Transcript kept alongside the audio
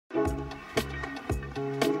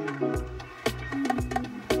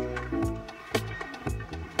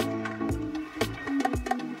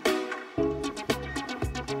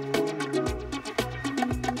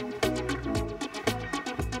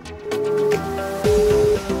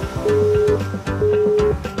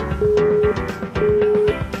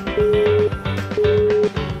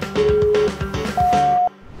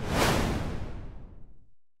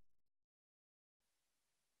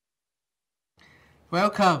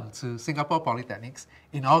Welcome to Singapore Polytechnic's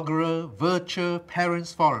inaugural Virtual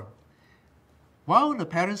Parents Forum. While the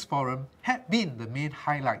Parents Forum had been the main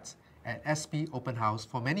highlight at SP Open House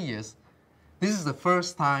for many years, this is the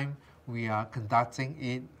first time we are conducting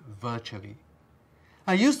it virtually.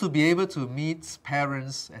 I used to be able to meet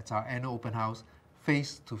parents at our annual open house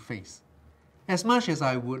face to face. As much as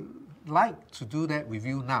I would like to do that with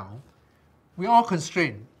you now, we are all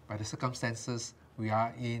constrained by the circumstances we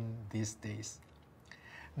are in these days.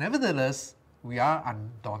 Nevertheless, we are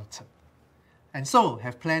undaunted, and so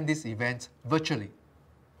have planned this event virtually.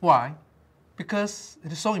 Why? Because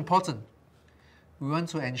it is so important. We want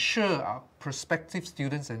to ensure our prospective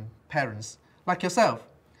students and parents, like yourself,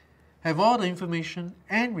 have all the information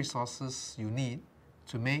and resources you need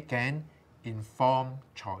to make an informed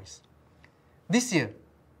choice. This year,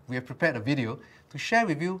 we have prepared a video to share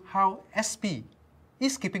with you how SP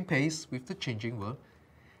is keeping pace with the changing world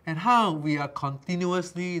and how we are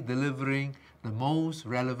continuously delivering the most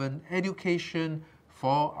relevant education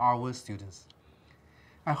for our students.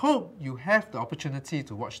 I hope you have the opportunity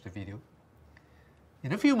to watch the video.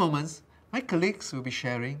 In a few moments, my colleagues will be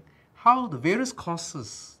sharing how the various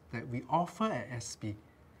courses that we offer at SP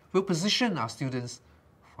will position our students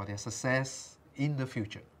for their success in the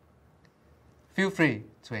future. Feel free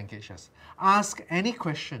to engage us. Ask any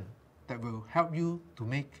question that will help you to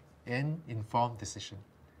make an informed decision.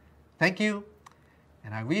 Thank you,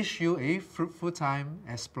 and I wish you a fruitful time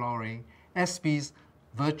exploring SP's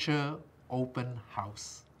Virtual Open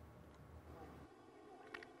House.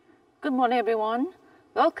 Good morning, everyone.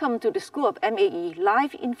 Welcome to the School of MAE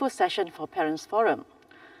Live Info Session for Parents Forum.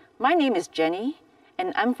 My name is Jenny,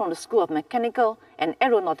 and I'm from the School of Mechanical and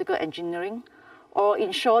Aeronautical Engineering, or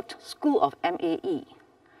in short, School of MAE.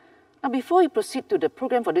 Now, before we proceed to the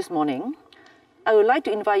program for this morning, I would like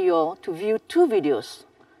to invite you all to view two videos.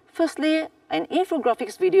 Firstly, an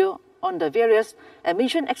infographics video on the various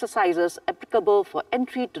admission exercises applicable for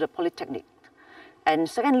entry to the Polytechnic. And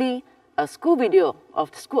secondly, a school video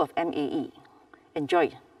of the School of MAE.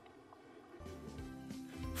 Enjoy.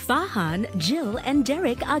 Farhan, Jill and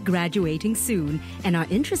Derek are graduating soon and are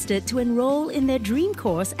interested to enroll in their dream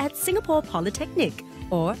course at Singapore Polytechnic,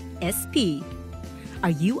 or SP. Are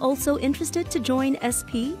you also interested to join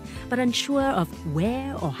SP but unsure of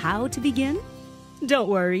where or how to begin? Don't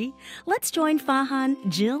worry, let's join Farhan,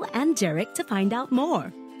 Jill and Derek to find out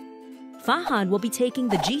more. Farhan will be taking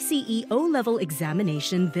the GCE O-Level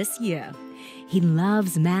examination this year. He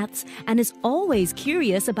loves maths and is always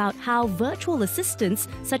curious about how virtual assistants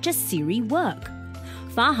such as Siri work.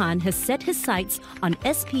 Farhan has set his sights on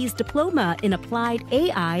SP's Diploma in Applied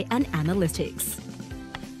AI and Analytics.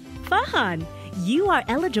 Farhan, you are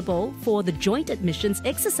eligible for the Joint Admissions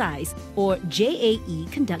Exercise, or JAE,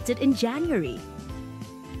 conducted in January.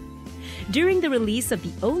 During the release of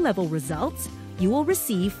the O-Level results, you will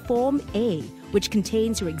receive Form A, which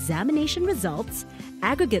contains your examination results,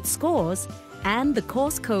 aggregate scores, and the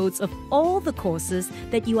course codes of all the courses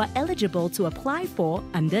that you are eligible to apply for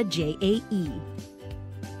under JAE.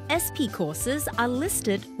 SP courses are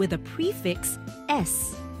listed with a prefix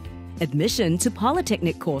S. Admission to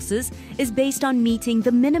Polytechnic courses is based on meeting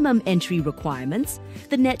the minimum entry requirements,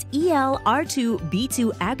 the net EL R2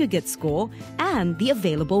 B2 aggregate score, and the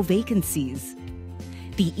available vacancies.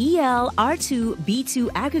 The EL R2 B2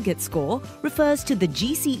 aggregate score refers to the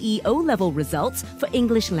GCE O-Level results for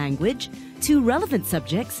English language, 2 relevant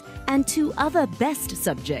subjects, and 2 other best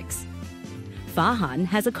subjects. Farhan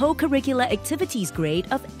has a co-curricular activities grade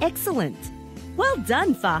of Excellent. Well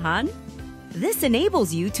done, Farhan! This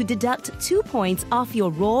enables you to deduct 2 points off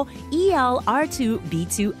your raw EL R2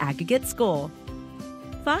 B2 aggregate score.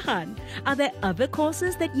 Farhan, are there other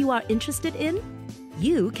courses that you are interested in?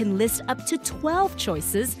 You can list up to 12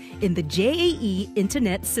 choices in the JAE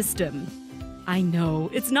Internet system. I know,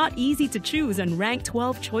 it's not easy to choose and rank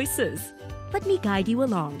 12 choices. Let me guide you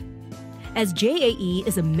along. As JAE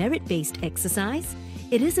is a merit-based exercise,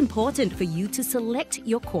 it is important for you to select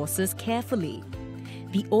your courses carefully.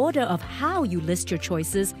 The order of how you list your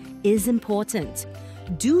choices is important.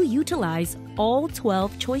 Do utilize all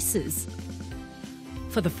 12 choices.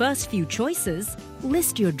 For the first few choices,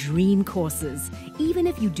 list your dream courses, even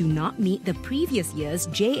if you do not meet the previous year's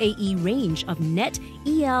JAE range of net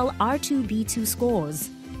EL R2 B2 scores.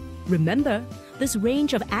 Remember, this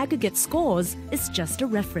range of aggregate scores is just a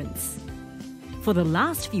reference. For the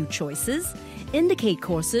last few choices, indicate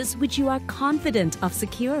courses which you are confident of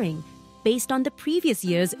securing based on the previous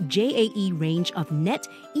year's JAE range of net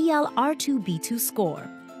EL R2 B2 score.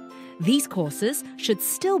 These courses should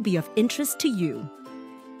still be of interest to you.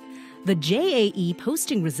 The JAE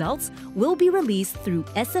posting results will be released through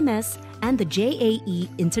SMS and the JAE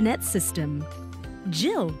Internet System.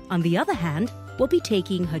 Jill, on the other hand, will be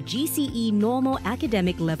taking her GCE Normal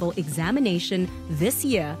Academic Level examination this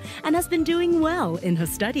year and has been doing well in her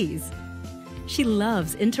studies. She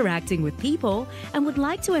loves interacting with people and would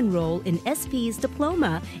like to enroll in SP's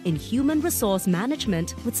Diploma in Human Resource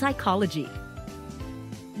Management with Psychology.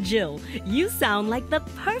 Jill, you sound like the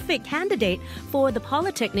perfect candidate for the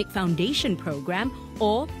Polytechnic Foundation Program,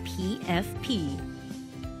 or PFP.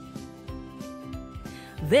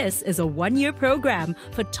 This is a one-year program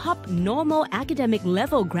for top normal academic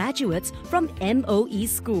level graduates from MOE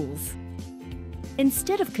schools.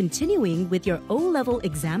 Instead of continuing with your O-level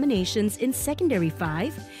examinations in Secondary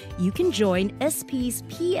 5, you can join SP's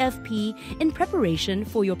PFP in preparation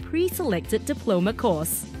for your pre-selected diploma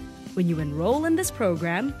course. When you enroll in this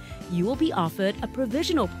program, you will be offered a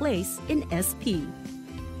provisional place in SP.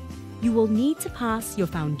 You will need to pass your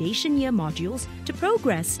foundation year modules to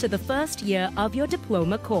progress to the first year of your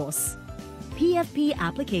diploma course. PFP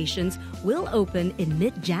applications will open in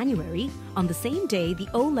mid-January, on the same day the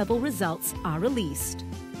O-level results are released.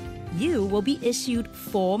 You will be issued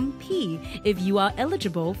Form P if you are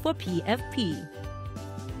eligible for PFP.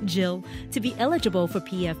 Jill, to be eligible for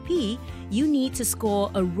PFP, you need to score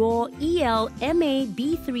a raw EL/MA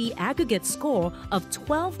B3 aggregate score of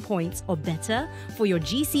 12 points or better for your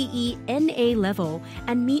GCE NA level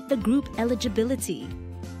and meet the group eligibility.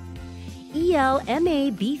 EL/MA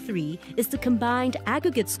B3 is the combined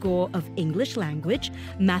aggregate score of English language,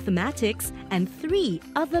 mathematics, and 3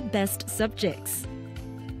 other best subjects.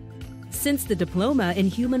 Since the Diploma in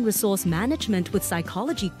Human Resource Management with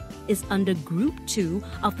Psychology is under Group 2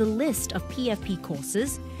 of the list of PFP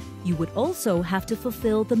courses, you would also have to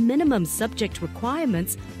fulfill the minimum subject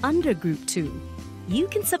requirements under Group 2. You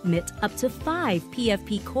can submit up to 5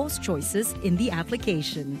 PFP course choices in the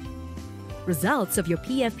application. Results of your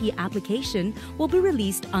PFP application will be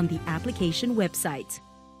released on the application website.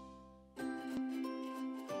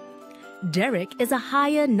 Derek is a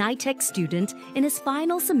higher NITEC student in his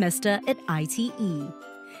final semester at ITE.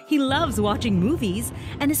 He loves watching movies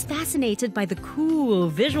and is fascinated by the cool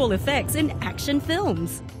visual effects in action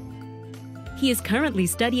films. He is currently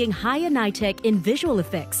studying higher NITEC in visual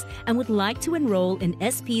effects and would like to enroll in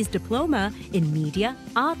SP's Diploma in Media,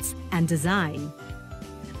 Arts and Design.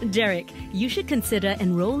 Derek, you should consider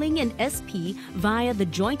enrolling in SP via the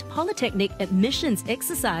Joint Polytechnic Admissions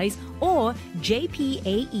Exercise, or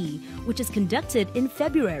JPAE, which is conducted in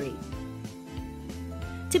February.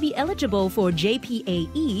 To be eligible for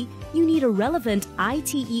JPAE, you need a relevant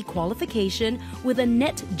ITE qualification with a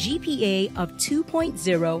net GPA of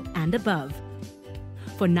 2.0 and above.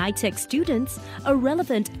 For NITEC students, a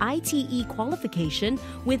relevant ITE qualification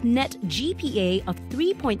with net GPA of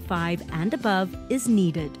 3.5 and above is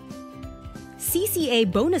needed.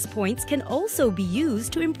 CCA bonus points can also be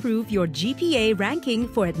used to improve your GPA ranking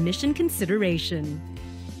for admission consideration.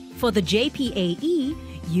 For the JPAE,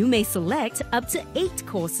 you may select up to 8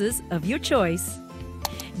 courses of your choice.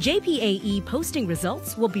 JPAE posting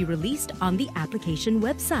results will be released on the application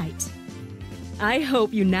website. I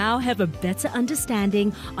hope you now have a better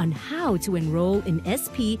understanding on how to enroll in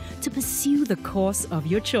SP to pursue the course of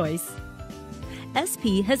your choice.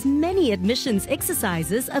 SP has many admissions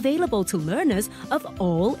exercises available to learners of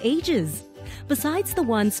all ages. Besides the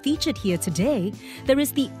ones featured here today, there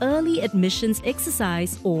is the Early Admissions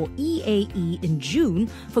Exercise, or EAE, in June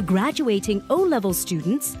for graduating O-level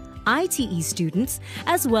students, ITE students,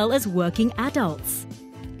 as well as working adults.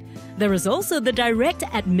 There is also the Direct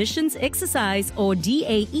Admissions Exercise, or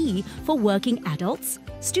DAE, for working adults,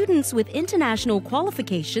 students with international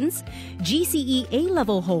qualifications, GCE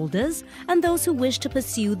A-level holders, and those who wish to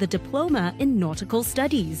pursue the Diploma in Nautical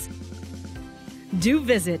Studies. Do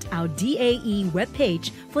visit our DAE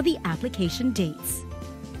webpage for the application dates.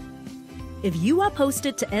 If you are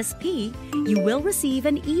posted to SP, you will receive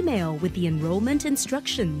an email with the enrollment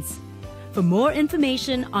instructions. For more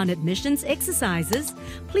information on admissions exercises,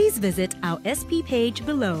 please visit our SP page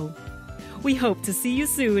below. We hope to see you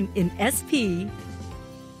soon in SP.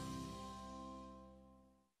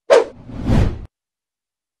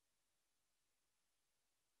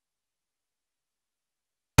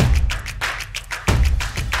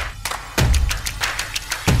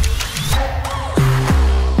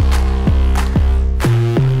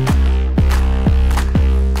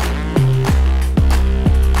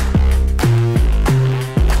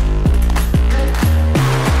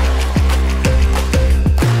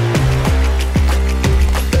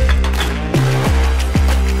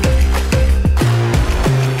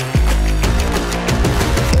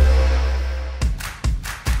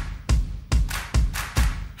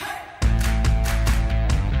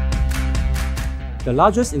 The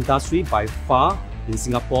largest industry by far in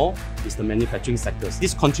Singapore is the manufacturing sectors.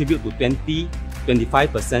 This contributes to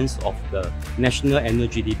 20-25% of the national annual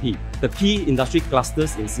GDP. The key industry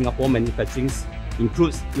clusters in Singapore manufacturing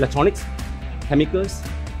includes electronics, chemicals,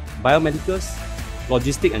 biomedicals,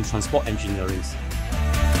 logistics and transport engineering.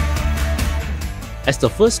 As the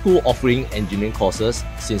first school offering engineering courses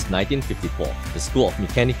since 1954, the School of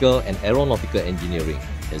Mechanical and Aeronautical Engineering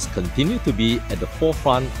has continued to be at the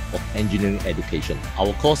forefront of engineering education.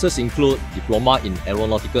 Our courses include Diploma in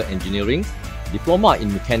Aeronautical Engineering, Diploma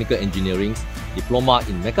in Mechanical Engineering, Diploma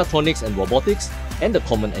in Mechatronics and Robotics, and the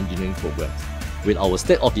Common Engineering programs. With our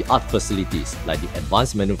state-of-the-art facilities like the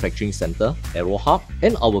Advanced Manufacturing Center, Aero Hub,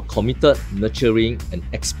 and our committed, nurturing, and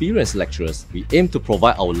experienced lecturers, we aim to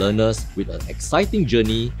provide our learners with an exciting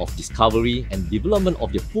journey of discovery and development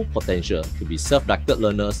of their full potential to be self-directed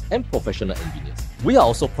learners and professional engineers. We are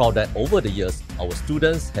also proud that over the years, our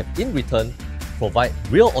students have in return provide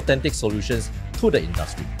real authentic solutions to the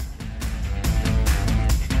industry.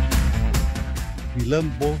 We learn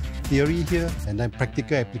both theory here and then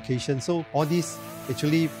practical application. So all this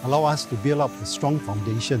actually allow us to build up a strong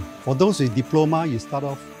foundation. For those with diploma, you start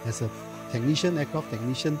off as a technician, aircraft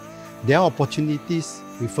technician. There are opportunities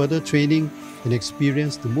with further training and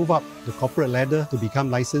experience to move up the corporate ladder to become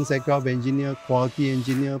licensed aircraft engineer, quality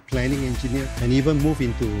engineer, planning engineer, and even move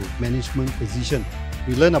into management position.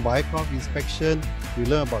 We learn about aircraft inspection, we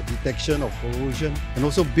learn about detection of corrosion, and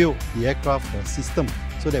also build the aircraft system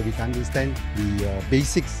so that we can understand the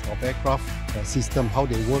basics of aircraft system, how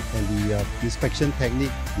they work, and the inspection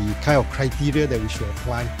technique, the kind of criteria that we should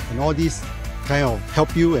apply. And all these kind of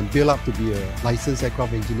help you and build up to be a licensed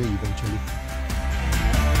aircraft engineer eventually.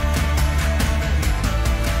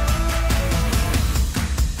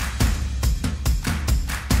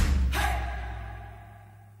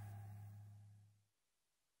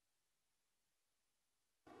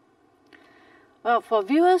 Well, for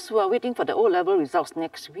viewers who are waiting for the O-level results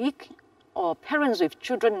next week, or parents with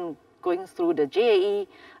children going through the JAE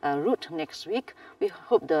route next week, we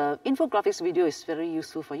hope the infographics video is very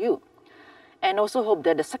useful for you. And also hope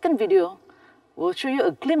that the second video will show you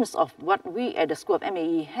a glimpse of what we at the School of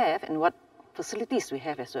MAE have and what facilities we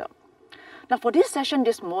have as well. Now for this session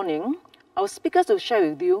this morning, our speakers will share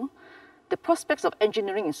with you the prospects of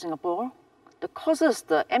engineering in Singapore, the courses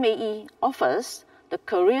the MAE offers, the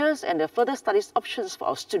careers and the further studies options for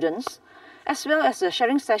our students, as well as a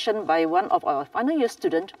sharing session by one of our final year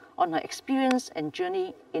students on her experience and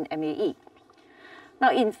journey in MAE.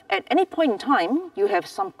 Now, at any point in time, you have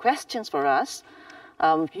some questions for us,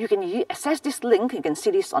 you can access this link, you can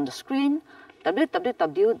see this on the screen,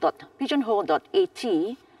 www.pigeonhole.at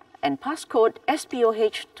and passcode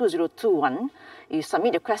SPOH2021. You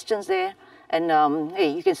submit your questions there, and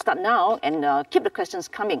hey, you can start now and keep the questions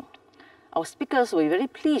coming. Our speakers will be very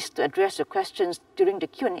pleased to address your questions during the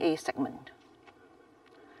Q&A segment.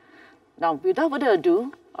 Now, without further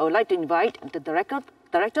ado, I would like to invite the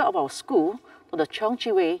director of our school, Dr. Cheong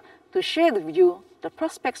Chi Wei, to share with you the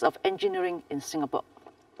prospects of engineering in Singapore.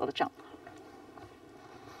 Dr. Cheong.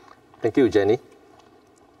 Thank you, Jenny.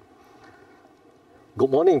 Good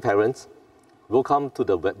morning, parents. Welcome to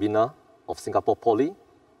the webinar of Singapore Poly,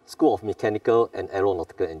 School of Mechanical and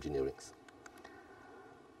Aeronautical Engineering.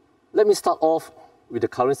 Let me start off with the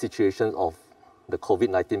current situation of the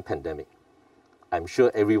COVID-19 pandemic. I'm sure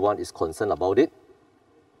everyone is concerned about it.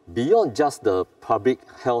 Beyond just the public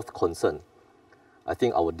health concern, I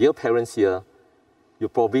think our dear parents here, you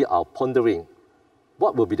probably are pondering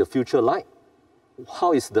what will be the future like?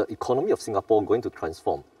 How is the economy of Singapore going to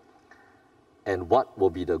transform? And what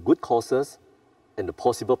will be the good courses and the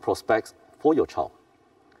possible prospects for your child?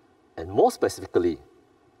 And more specifically,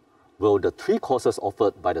 will the 3 courses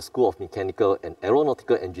offered by the School of Mechanical and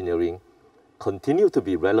Aeronautical Engineering continue to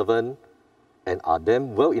be relevant, and are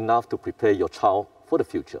them well enough to prepare your child for the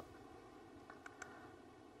future?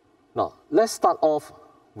 Now, let's start off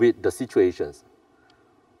with the situations.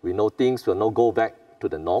 We know things will not go back to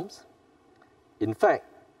the norms. In fact,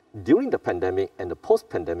 during the pandemic and the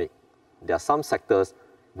post-pandemic, there are some sectors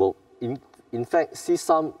will in fact see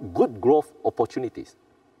some good growth opportunities,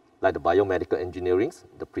 like the biomedical engineering,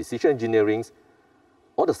 the precision engineering,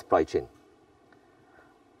 or the supply chain.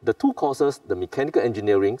 The 2 courses, the mechanical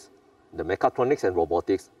engineering, the mechatronics and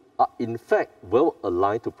robotics, are in fact well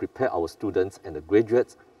aligned to prepare our students and the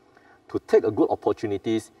graduates to take a good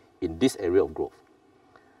opportunities in this area of growth.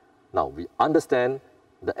 Now, we understand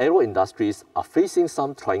the aero industries are facing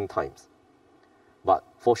some trying times, but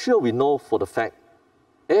for sure we know for the fact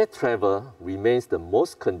air travel remains the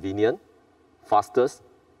most convenient, fastest,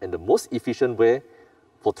 and the most efficient way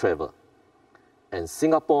for travel. And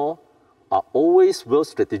Singapore are always well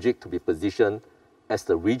strategic to be positioned as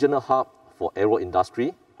the regional hub for aero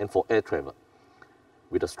industry and for air travel.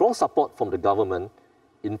 With the strong support from the government,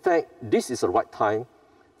 in fact, this is the right time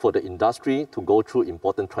for the industry to go through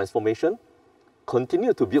important transformation,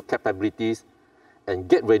 continue to build capabilities, and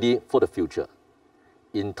get ready for the future.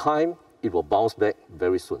 In time, it will bounce back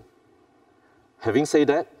very soon. Having said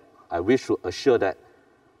that, I wish to assure that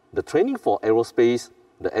the training for aerospace,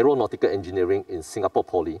 the aeronautical engineering in Singapore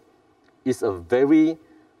Poly, is a very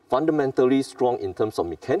fundamentally strong in terms of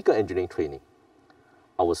mechanical engineering training.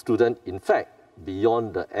 Our students, in fact,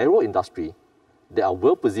 beyond the aero industry, they are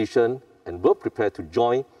well positioned and well prepared to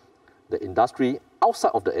join the industry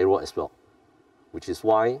outside of the aero as well, which is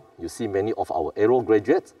why you see many of our aero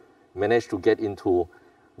graduates manage to get into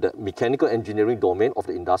the mechanical engineering domain of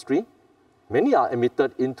the industry. Many are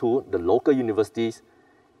admitted into the local universities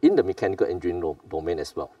in the mechanical engineering domain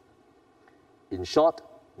as well. In short,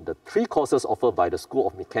 the 3 courses offered by the School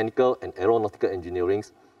of Mechanical and Aeronautical Engineering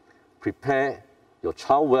prepare your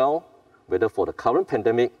child well, whether for the current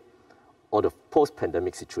pandemic or the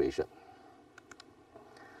post-pandemic situation.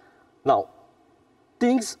 Now,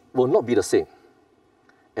 things will not be the same.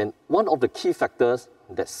 And one of the key factors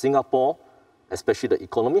that Singapore, especially the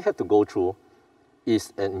economy, have to go through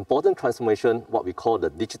is an important transformation, what we call the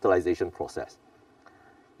digitalization process.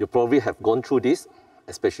 You probably have gone through this,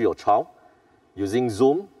 especially your child, using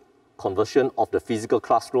Zoom, conversion of the physical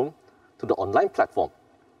classroom to the online platform.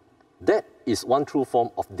 That is one true form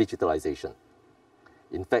of digitalization.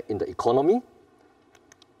 In fact, in the economy,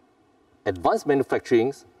 advanced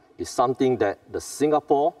manufacturing is something that the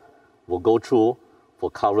Singapore will go through for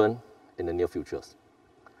current and the near futures.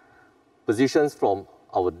 Positions from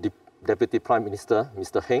our Deputy Prime Minister,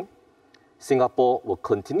 Mr. Heng, Singapore will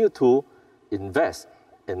continue to invest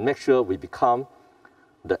and make sure we become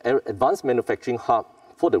the advanced manufacturing hub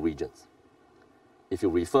for the regions. If you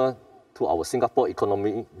refer to our Singapore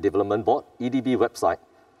Economic Development Board, EDB website,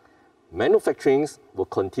 manufacturing will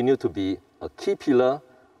continue to be a key pillar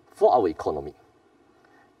for our economy.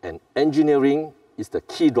 And engineering is the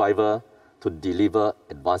key driver to deliver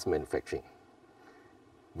advanced manufacturing.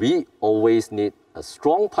 We always need a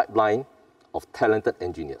strong pipeline of talented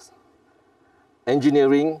engineers.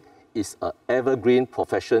 Engineering is an evergreen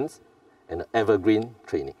profession and an evergreen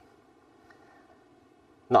training.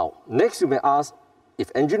 Now, next you may ask, if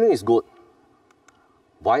engineering is good,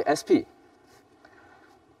 why SP?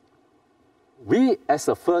 We, as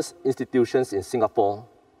the first institutions in Singapore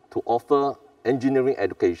to offer engineering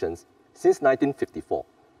education since 1954,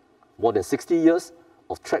 more than 60 years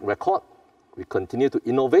of track record, we continue to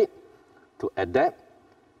innovate, to adapt,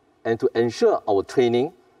 and to ensure our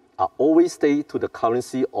training are always stay to the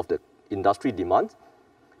currency of the industry demand.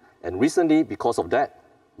 And recently, because of that,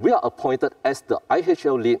 we are appointed as the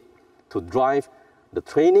IHL lead to drive the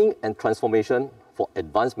training and transformation for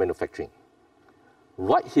advanced manufacturing.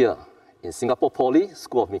 Right here in Singapore Poly,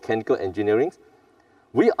 School of Mechanical Engineering,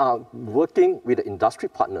 we are working with the industry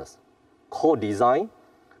partners, co-design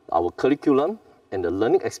our curriculum and the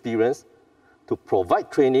learning experience to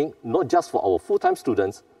provide training not just for our full-time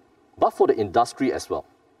students, but for the industry as well.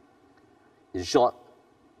 In short,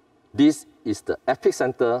 this is the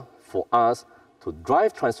epicenter for us to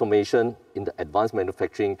drive transformation in the advanced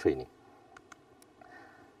manufacturing training.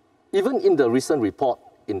 Even in the recent report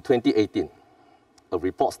in 2018, a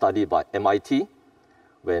report study by MIT,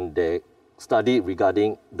 when they studied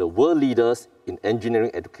regarding the world leaders in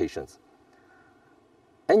engineering educations,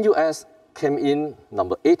 NUS came in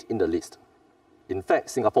number 8 in the list. In fact,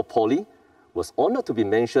 Singapore Poly was honored to be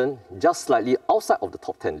mentioned just slightly outside of the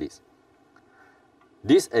top 10 list.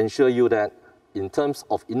 This ensures you that in terms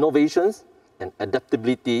of innovations and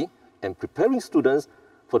adaptability and preparing students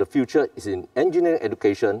for the future is in engineering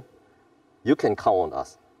education, you can count on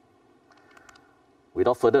us.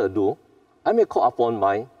 Without further ado, I may call upon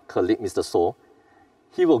my colleague, Mr. So.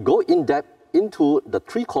 He will go in depth into the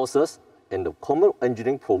 3 courses and the common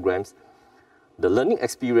engineering programs, the learning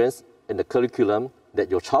experience and the curriculum that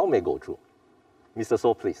your child may go through. Mr.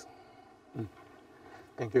 So, please.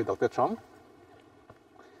 Thank you, Dr. Chong.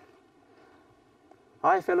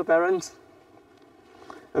 Hi, fellow parents.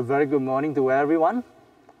 A very good morning to everyone.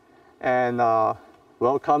 And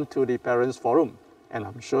welcome to the Parents Forum. And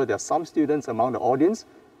I'm sure there are some students among the audience.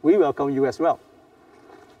 We welcome you as well.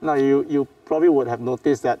 Now, you probably would have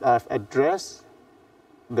noticed that I've addressed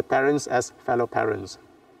the parents as fellow parents,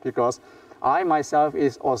 because I myself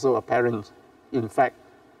is also a parent. In fact,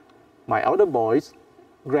 my elder boys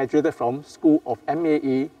graduated from School of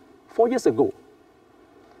MAE 4 years ago.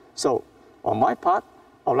 So, on my part,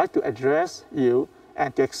 I would like to address you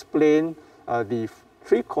and to explain the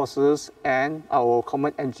 3 courses and our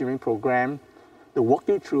common engineering program to walk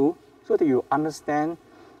you through so that you understand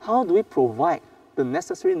how do we provide the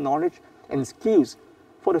necessary knowledge and skills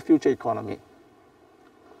for the future economy.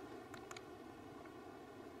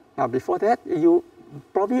 Now before that, you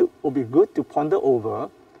probably will be good to ponder over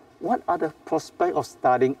what are the prospects of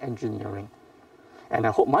studying engineering. And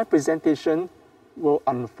I hope my presentation will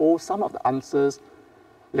unfold some of the answers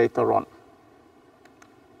later on.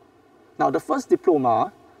 Now the first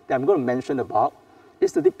diploma that I'm going to mention about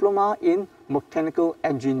is the Diploma in Mechanical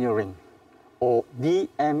Engineering, or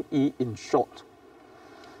DME in short.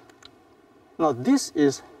 Now this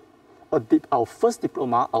is our first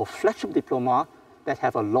diploma, our flagship diploma that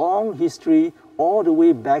have a long history all the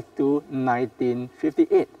way back to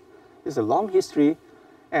 1958. It's a long history,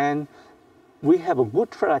 and we have a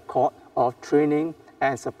good track record of training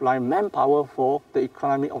and supplying manpower for the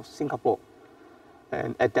economy of Singapore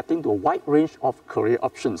and adapting to a wide range of career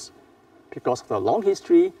options. Because of the long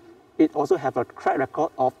history, it also has a track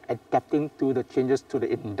record of adapting to the changes to the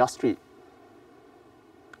industry.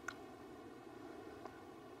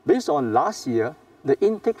 Based on last year, the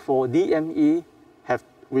intake for DME,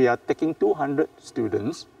 we are taking 200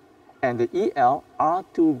 students, and the EL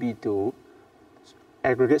R2B2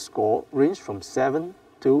 aggregate score range from 7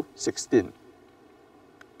 to 16.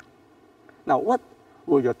 Now, what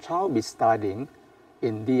will your child be studying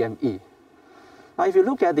in DME? Now, if you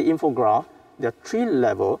look at the infograph, there are 3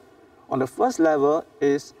 levels. On the first level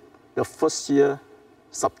is the first year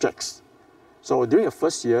subjects. So during the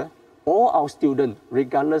first year, all our students,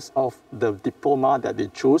 regardless of the diploma that they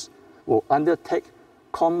choose, will undertake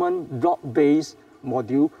common block-based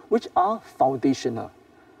modules which are foundational.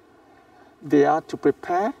 They are to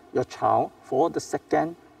prepare your child for the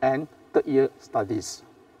second and third year studies.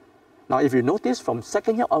 Now, if you notice from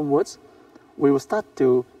second year onwards, we will start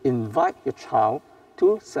to invite your child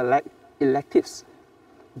to select electives,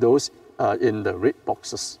 those in the red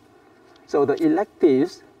boxes. So the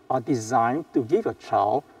electives are designed to give a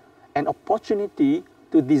child an opportunity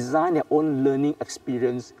to design their own learning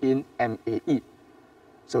experience in MAE.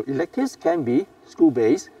 So electives can be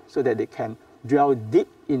school-based so that they can drill deep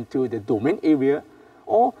into the domain area,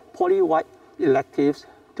 or poly-wide electives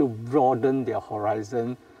to broaden their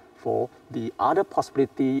horizon for the other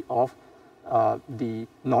possibility of the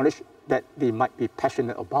knowledge that they might be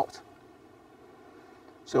passionate about.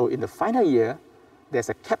 So in the final year, there's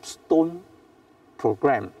a capstone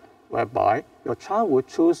program whereby your child will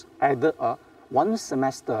choose either a 1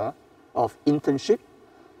 semester of internship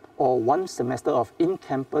or 1 semester of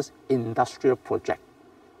in-campus industrial project.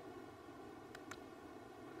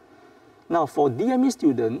 Now for DME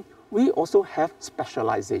students, we also have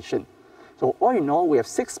specialization. So all in all, we have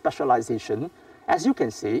 6 specializations, as you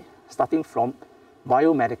can see, starting from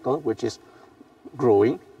biomedical, which is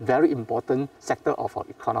growing, very important sector of our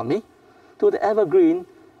economy, to the evergreen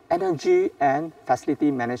energy and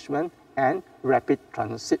facility management and rapid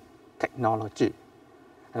transit technology.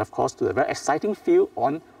 And of course, to the very exciting field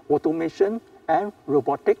on automation and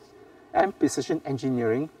robotics and precision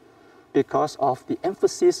engineering, because of the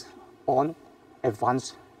emphasis on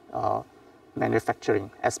advanced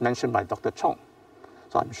manufacturing, as mentioned by Dr. Chong.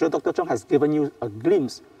 So I'm sure Dr. Chong has given you a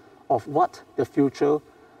glimpse of what the future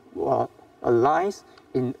lies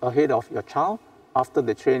ahead of your child after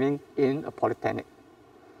the training in a Polytechnic.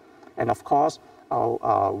 And of course,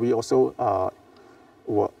 we also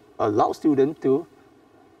will allow students to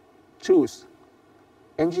choose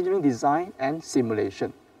engineering design and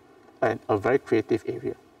simulation, and a very creative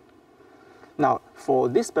area. Now, for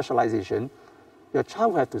this specialization, your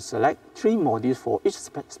child will have to select 3 modules for each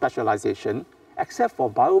specialization, except for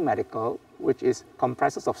biomedical, which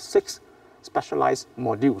comprises of 6 specialized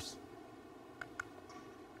modules.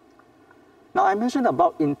 Now, I mentioned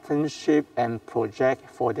about internship and project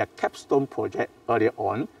for their capstone project earlier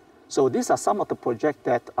on. So these are some of the projects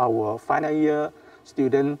that our final year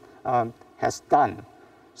student has done.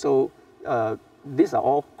 So these are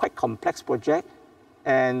all quite complex projects,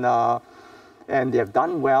 and they have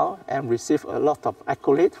done well and received a lot of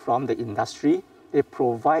accolades from the industry. They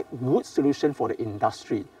provide good solutions for the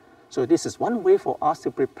industry. So this is one way for us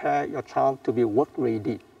to prepare your child to be work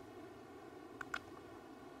ready.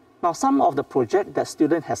 Now, some of the projects that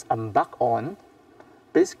student has embarked on,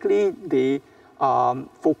 basically they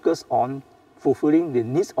focus on fulfilling the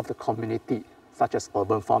needs of the community, such as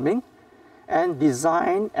urban farming, and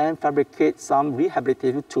design and fabricate some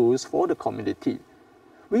rehabilitative tools for the community.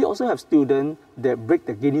 We also have students that break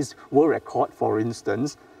the Guinness World Record, for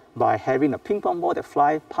instance, by having a ping pong ball that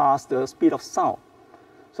flies past the speed of sound.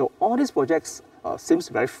 So all these projects seems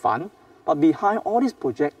very fun, But behind all these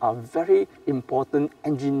projects are very important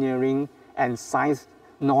engineering and science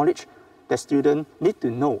knowledge that students need to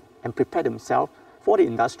know and prepare themselves for the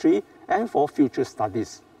industry and for future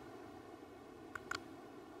studies.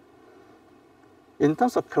 In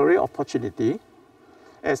terms of career opportunity,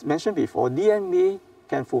 as mentioned before, DME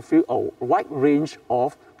can fulfill a wide range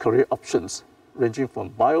of career options, ranging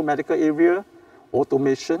from biomedical area,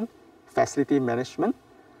 automation, facility management,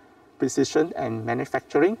 precision and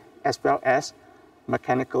manufacturing, as well as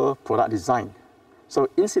mechanical product design. So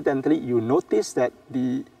incidentally, you notice that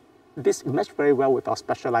this matches very well with our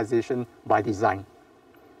specialization by design.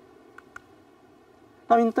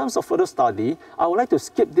 Now, in terms of further study, I would like to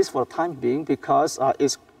skip this for the time being because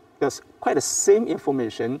there's quite the same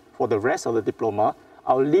information for the rest of the diploma.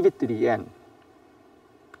 I'll leave it to the end.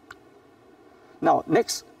 Now,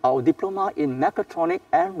 next, our diploma in mechatronic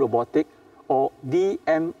and robotic, or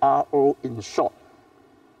DMRO in short.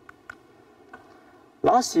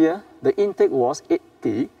 Last year, the intake was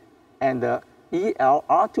 80, and the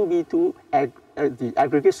ELR2B2, the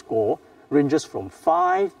aggregate score ranges from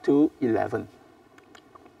 5 to 11.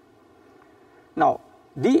 Now,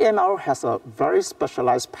 DMRO has a very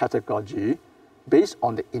specialized pedagogy based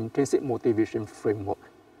on the intrinsic motivation framework.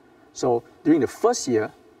 So during the first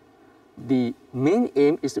year, the main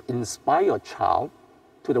aim is to inspire your child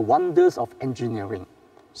to the wonders of engineering.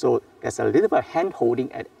 So there's a little bit of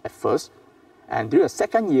hand-holding at first, and during the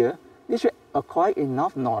second year, they should acquire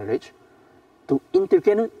enough knowledge to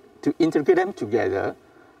integrate them together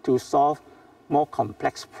to solve more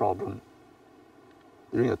complex problems.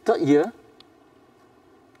 During the third year,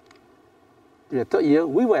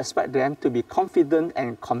 we will expect them to be confident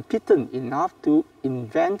and competent enough to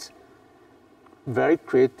invent very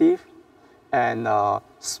creative and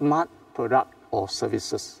smart product or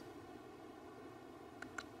services.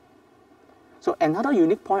 So another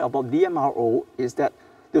unique point about DMRO is that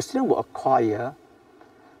the student will acquire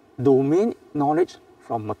domain knowledge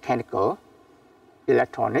from mechanical,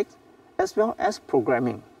 electronics, as well as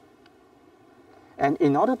programming. And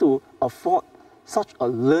in order to afford such a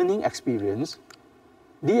learning experience,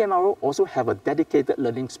 DMRO also have a dedicated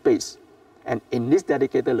learning space. And in this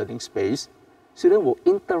dedicated learning space, students will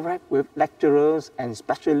interact with lecturers and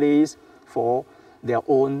specialists for their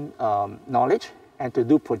own knowledge and to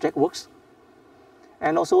do project works,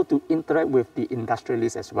 and also to interact with the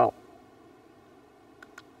industrialists as well.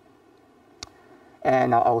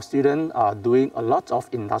 And our students are doing a lot of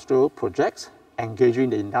industrial projects, engaging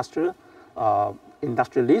the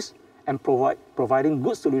industrialists, and providing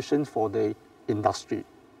good solutions for the industry.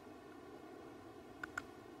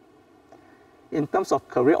 In terms of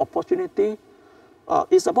career opportunity,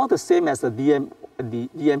 it's about the same as the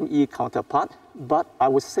DME counterpart, but I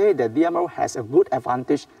would say that DMRO has a good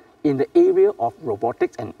advantage in the area of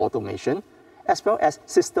robotics and automation, as well as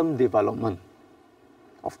system development.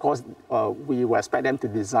 Of course, we will expect them to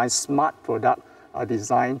design smart product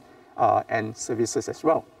design and services as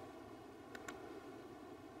well.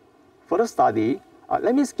 For the study,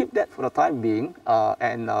 let me skip that for the time being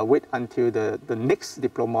and wait until the next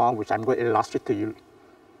diploma, which I'm going to illustrate to you.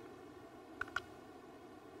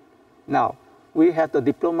 Now, we have the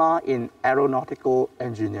diploma in Aeronautical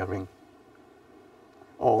Engineering,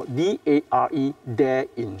 or DARE, DARE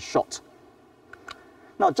in short.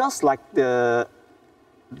 Now, just like the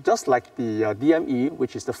DME,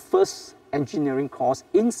 which is the first engineering course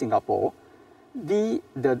in Singapore, the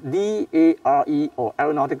DARE, or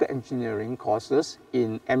Aeronautical Engineering courses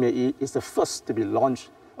in MAE, is the first to be launched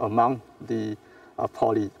among the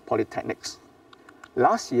polytechnics.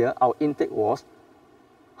 Last year, our intake was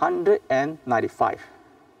 195,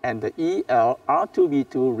 and the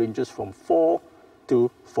ELR2B2 ranges from 4 to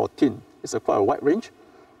 14. It's quite a wide range.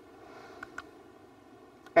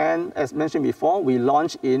 And as mentioned before, we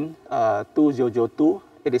launched in 2002.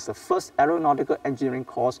 It is the first aeronautical engineering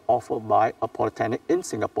course offered by a polytechnic in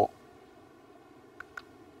Singapore.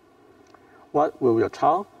 What will your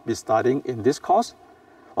child be studying in this course?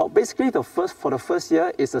 Well, basically, for the first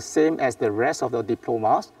year is the same as the rest of the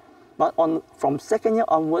diplomas, but from second year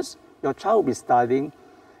onwards, your child will be studying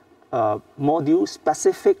modules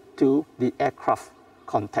specific to the aircraft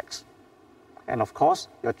context. And of course,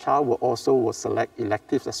 your child will select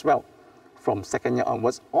electives as well. From second year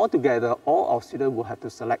onwards, altogether, all our students will have to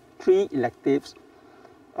select 3 electives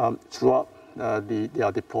throughout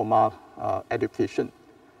their diploma education.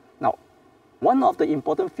 Now, one of the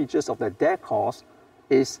important features of the DARE course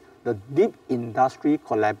is the deep industry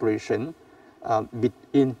collaboration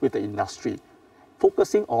with the industry,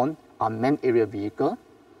 focusing on unmanned aerial vehicle,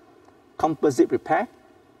 composite repair,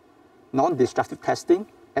 non-destructive testing,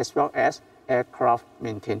 as well as aircraft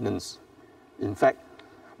maintenance. In fact,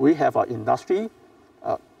 we have our industry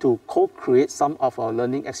to co-create some of our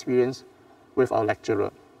learning experience with our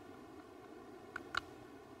lecturer.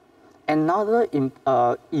 Another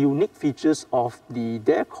unique features of the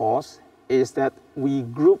DARE course is that we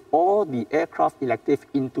group all the aircraft elective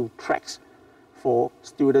into tracks for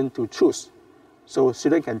students to choose. So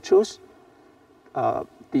students can choose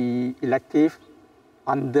the elective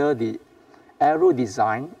under the aero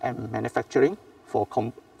design and manufacturing for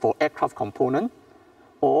aircraft component,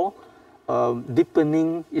 or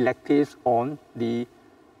deepening electives on the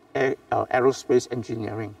aerospace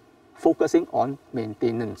engineering, focusing on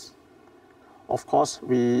maintenance. Of course,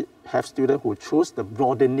 we have students who choose the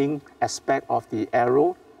broadening aspect of the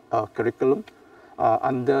aero curriculum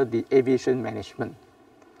under the aviation management.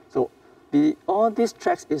 So all these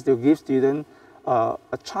tracks is to give students a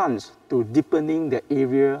chance to deepening the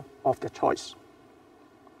area of their choice.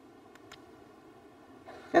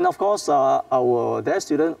 And of course, our DARE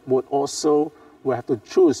student will have to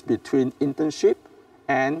choose between internship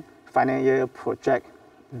and final year project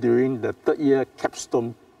during the third year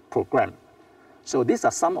capstone program. So these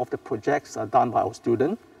are some of the projects done by our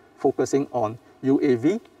students, focusing on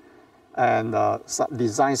UAV and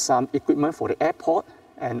design some equipment for the airport,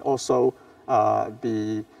 and also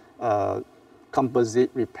the composite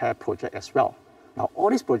repair project as well. Now, all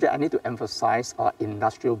these projects I need to emphasize are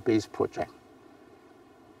industrial-based projects.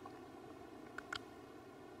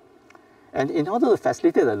 And in order to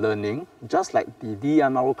facilitate the learning, just like the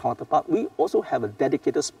DMRO counterpart, we also have a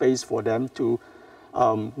dedicated space for them to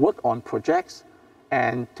work on projects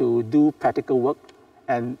and to do practical work.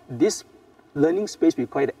 And this learning space we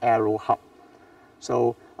call it Aero Hub.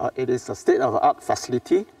 So it is a state-of-the-art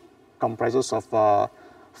facility, comprises of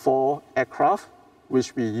 4 aircraft,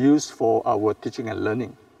 which we use for our teaching and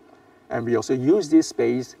learning. And we also use this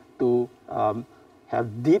space to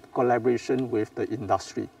have deep collaboration with the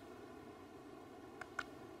industry.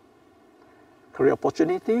 Career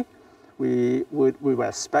opportunity, we will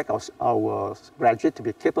expect our graduate to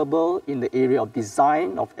be capable in the area of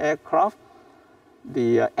design of aircraft,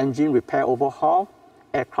 the engine repair overhaul,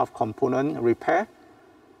 aircraft component repair,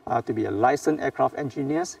 to be a licensed aircraft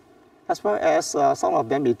engineers, as well as some of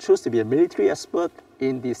them may choose to be a military expert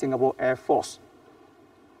in the Singapore Air Force.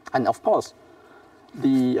 And of course,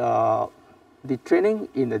 the training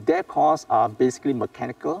in the DARE course are basically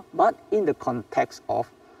mechanical, but in the context of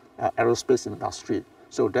aerospace industry.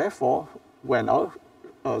 So therefore, when our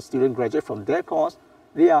students graduate from DARE course,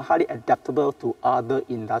 they are highly adaptable to other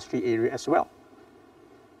industry areas as well.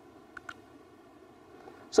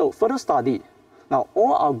 So further study. Now,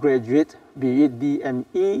 all our graduates, be it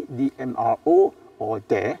DME, DMRO, or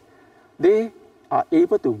DARE, they are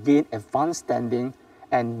able to gain advanced standing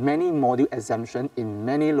and many module exemption in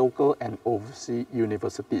many local and overseas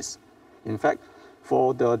universities. In fact,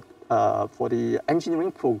 for the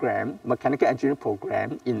engineering program, mechanical engineering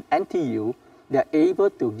program in NTU, they are able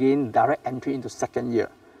to gain direct entry into second year.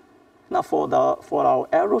 Now, for our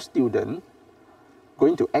aero student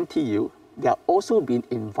going to NTU, they are also being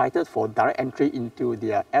invited for direct entry into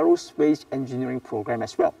their aerospace engineering program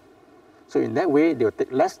as well. So in that way, they will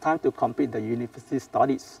take less time to complete the university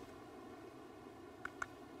studies.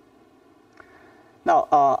 Now,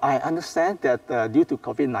 I understand that due to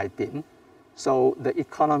COVID-19, so the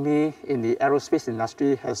economy in the aerospace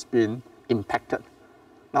industry has been impacted.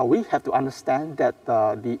 Now, we have to understand that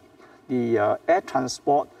the air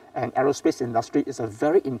transport and aerospace industry is a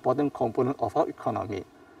very important component of our economy.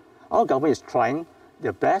 Our government is trying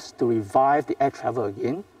their best to revive the air travel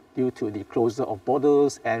again due to the closure of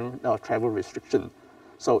borders and travel restriction.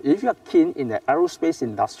 So if you are keen in the aerospace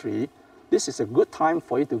industry, this is a good time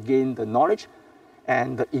for you to gain the knowledge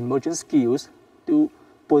and the emerging skills to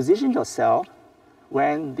position yourself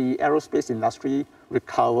when the aerospace industry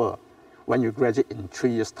recover when you graduate in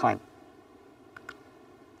 3 years' time.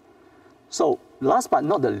 So last but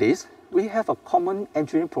not the least, we have a common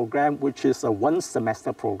engineering program, which is a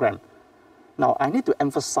one-semester program. Now, I need to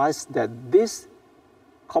emphasize that this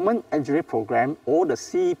common engineering program, or the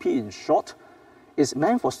CEP in short, is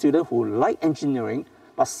meant for students who like engineering,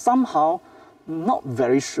 but somehow not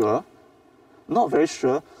very sure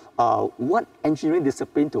what engineering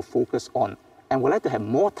discipline to focus on, and would like to have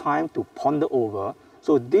more time to ponder over.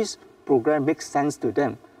 So this program makes sense to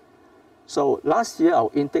them. So last year,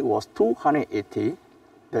 our intake was 280.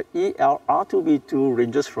 The EL R2B2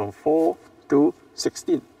 ranges from 4 to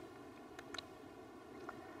 16.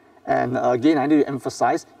 And again, I need to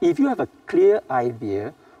emphasize, if you have a clear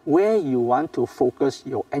idea where you want to focus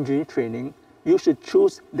your engineering training, you should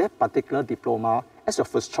choose that particular diploma as your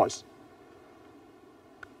first choice.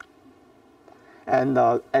 And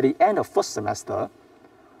at the end of first semester,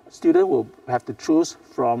 students will have to choose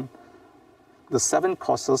from the 7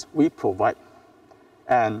 courses we provide,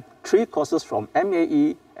 and 3 courses from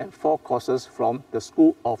MAE and 4 courses from the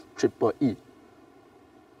School of EEE.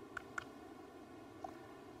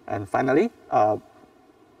 And finally,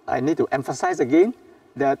 I need to emphasize again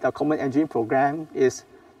that the Common Engineering program is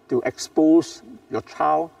to expose your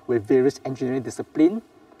child with various engineering disciplines,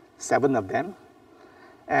 7 of them,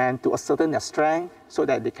 and to ascertain their strength so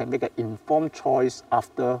that they can make an informed choice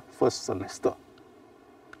after first semester.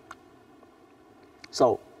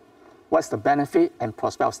 So, what's the benefit and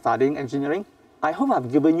prospect of studying engineering? I hope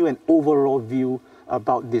I've given you an overall view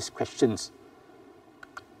about these questions.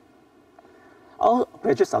 Our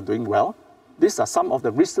graduates are doing well. These are some of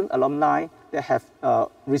the recent alumni that have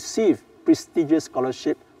received prestigious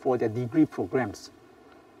scholarship for their degree programs.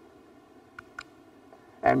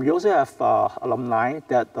 And we also have alumni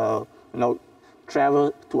that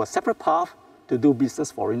travel to a separate path to do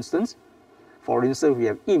business, for instance. For instance, we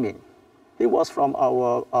have Yiming. He was from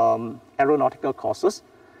our aeronautical courses,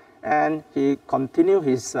 and he continued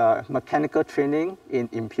his mechanical training in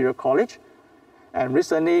Imperial College. And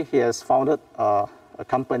recently, he has founded a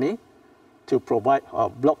company to provide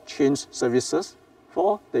blockchain services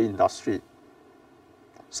for the industry.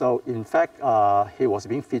 So in fact, he was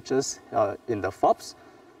being featured in the Forbes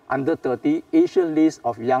Under 30 Asian list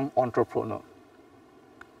of young entrepreneurs.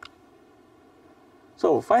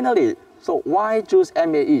 So finally, why choose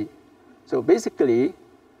MAE? So basically,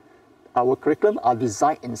 our curriculum are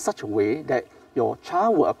designed in such a way that your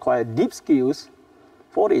child will acquire deep skills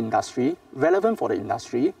for the industry, relevant for the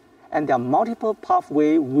industry, and there are multiple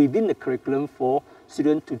pathways within the curriculum for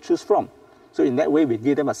students to choose from. So in that way, we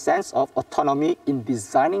give them a sense of autonomy in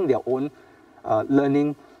designing their own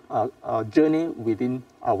learning journey within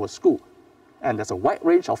our school. And there's a wide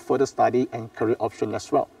range of further study and career options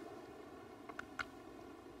as well.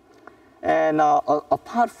 And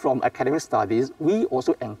apart from academic studies, we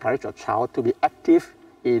also encourage your child to be active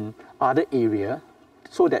in other areas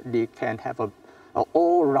so that they can have an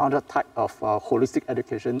all-rounded type of holistic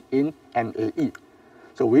education in MAE.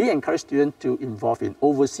 So we encourage students to involve in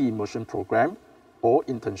overseas immersion program or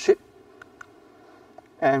internship.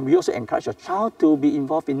 And we also encourage your child to be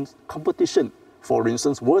involved in competition. For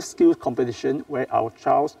instance, world skills competition where our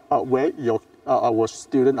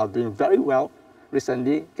students are doing very well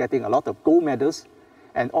recently, getting a lot of gold medals.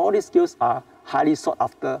 And all these skills are highly sought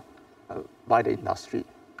after by the industry.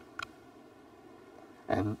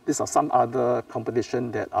 And these are some other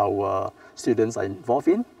competitions that our students are involved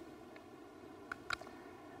in.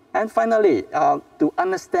 And finally, to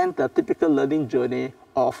understand the typical learning journey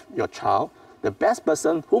of your child, the best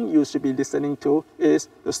person whom you should be listening to is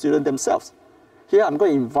the student themselves. Here I'm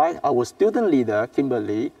going to invite our student leader,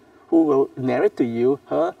 Kimberly, who will narrate to you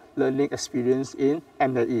her learning experience in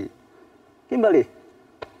MAE. Kimberly.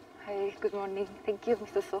 Hi, good morning. Thank you,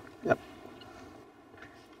 Mr. So. Yep.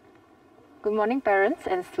 Good morning, parents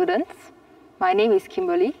and students. My name is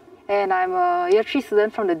Kimberly, and I'm a Year 3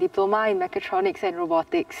 student from the Diploma in Mechatronics and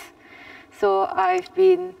Robotics. So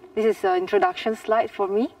this is an introduction slide for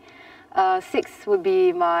me. 6 would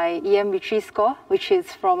be my EMB3 score, which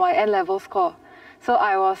is from my N-level score. So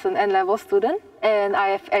I was an N-level student, and I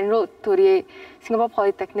have enrolled to the Singapore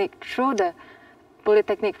Polytechnic through the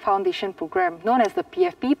Polytechnic Foundation program, known as the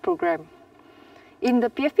PFP program. In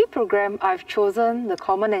the PFP program, I've chosen the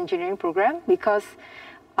Common Engineering program because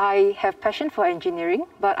I have passion for engineering,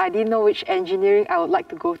 but I didn't know which engineering I would like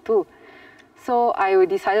to go to. So I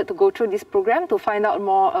decided to go through this program to find out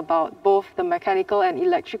more about both the mechanical and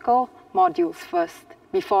electrical modules first,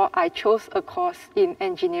 before I chose a course in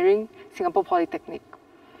engineering, Singapore Polytechnic.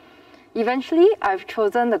 Eventually, I've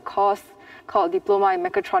chosen the course called Diploma in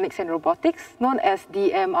Mechatronics and Robotics, known as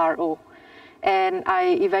DMRO. And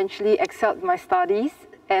I eventually excelled in my studies,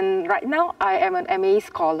 and right now I am an MAE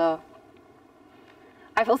scholar.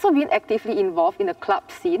 I've also been actively involved in the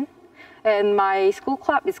club scene, and my school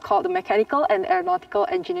club is called the Mechanical and Aeronautical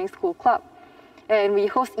Engineering School Club. And we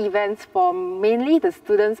host events for mainly the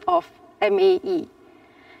students of MAE.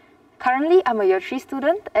 Currently, I'm a Year 3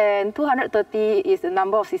 student, and 230 is the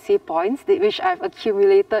number of CCA points which I've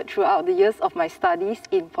accumulated throughout the years of my studies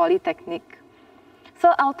in Polytechnic.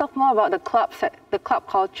 So I'll talk more about the club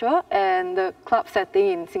culture and the club setting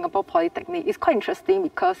in Singapore Polytechnic. It's quite interesting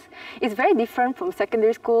because it's very different from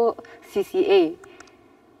secondary school CCA.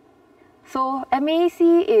 So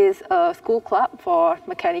MAEC is a school club for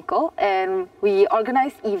mechanical, and we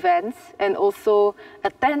organize events and also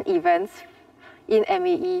attend events in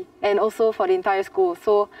MAE and also for the entire school.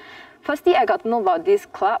 So Firstly, I got to know about this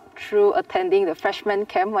club through attending the freshman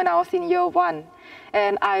camp when I was in year 1.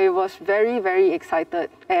 And I was very, very excited.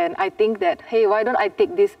 And I think that, hey, why don't I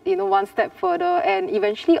take this, one step further and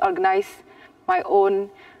eventually organize my own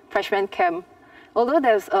freshman camp. Although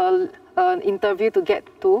there's an interview to get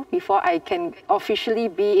to before I can officially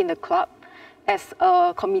be in the club as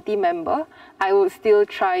a committee member, I would still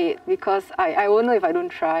try it because I won't know if I don't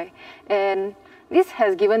try. And this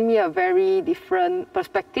has given me a very different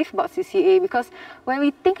perspective about CCA, because when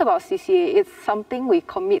we think about CCA, it's something we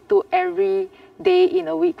commit to every day in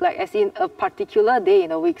a week, like as in a particular day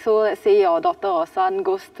in a week. So let's say your daughter or son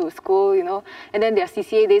goes to school, and then their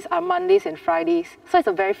CCA days are Mondays and Fridays. So it's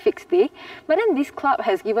a very fixed day. But then this club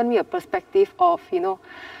has given me a perspective of,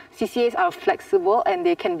 CCAs are flexible and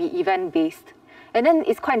they can be event-based. And then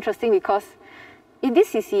it's quite interesting because in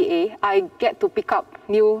this CCA, I get to pick up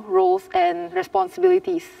new roles and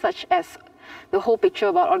responsibilities, such as the whole picture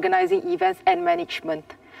about organizing events and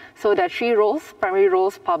management. So there are 3 roles, primary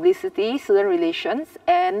roles: publicity, student relations,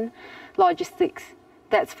 and logistics.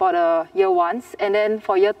 That's for the year 1s. And then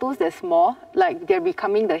for year 2s, there's more, like they're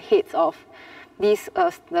becoming the heads of these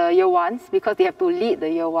the year 1s because they have to lead the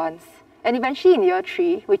year 1s. And eventually in year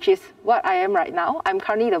 3, which is what I am right now, I'm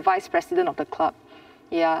currently the vice president of the club.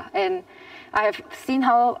 Yeah, and I have seen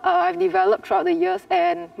how I've developed throughout the years,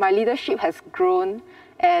 and my leadership has grown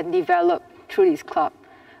and developed through this club.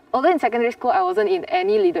 Although in secondary school, I wasn't in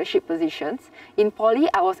any leadership positions, in poly,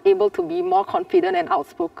 I was able to be more confident and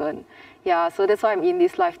outspoken. Yeah, so that's why I'm in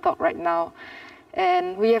this live talk right now.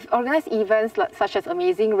 And we have organized events such as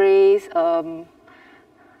Amazing Race,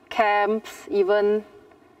 camps, even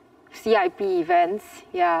CIP events.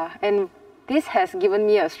 Yeah, and this has given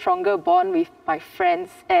me a stronger bond with my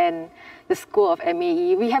friends and the school of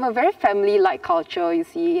MAE. We have a very family-like culture, you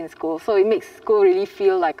see, in school. So it makes school really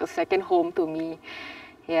feel like a second home to me.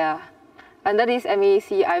 Yeah. Under this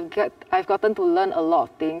MAEC, I've gotten to learn a lot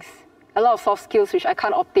of things, a lot of soft skills which I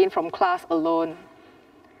can't obtain from class alone.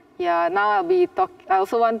 Yeah, now I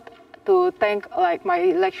also want to thank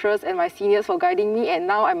my lecturers and my seniors for guiding me, and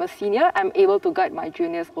now I'm a senior, I'm able to guide my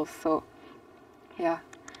juniors also. Yeah.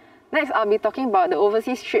 Next, I'll be talking about the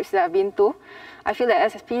overseas trips that I've been to. I feel that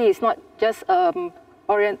SSP is not just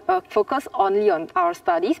focused only on our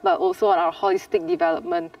studies, but also on our holistic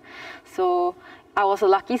development. So I was a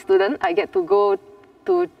lucky student. I get to go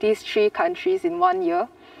to these 3 countries in 1 year.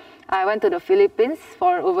 I went to the Philippines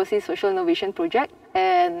for an overseas social innovation project,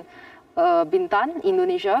 and Bintan,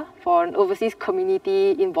 Indonesia, for an overseas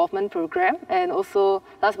community involvement program, and also,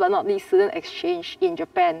 last but not least, student exchange in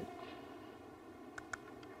Japan.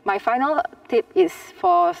 My final tip is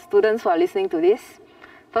for students who are listening to this.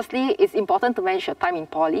 Firstly, it's important to manage your time in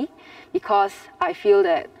poly, because I feel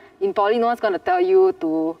that in poly, no one's going to tell you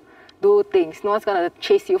to do things. No one's going to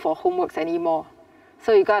chase you for homeworks anymore.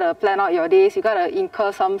 So you got to plan out your days. You got to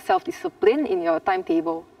incur some self-discipline in your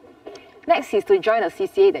timetable. Next is to join a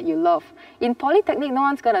CCA that you love. In Polytechnic, no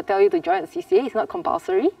one's going to tell you to join a CCA. It's not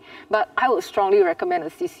compulsory. But I would strongly recommend a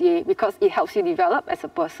CCA because it helps you develop as a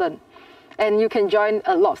person. And you can join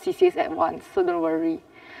a lot of CCAs at once, so don't worry.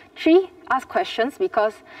 3, ask questions,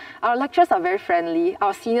 because our lecturers are very friendly.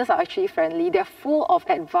 Our seniors are actually friendly. They're full of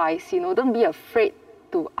advice. Don't be afraid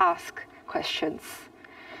to ask questions.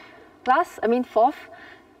 Fourth,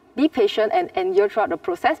 be patient and endure throughout the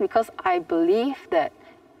process, because I believe that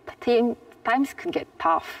times can get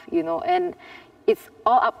tough, and it's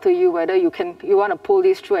all up to you whether you want to pull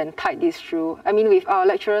this through and tide this through. With our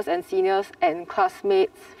lecturers and seniors and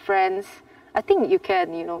classmates, friends, I think you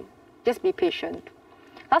can, just be patient.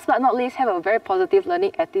 Last but not least, have a very positive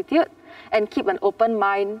learning attitude and keep an open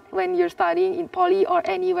mind when you're studying in poly or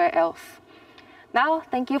anywhere else. Now,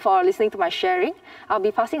 thank you for listening to my sharing. I'll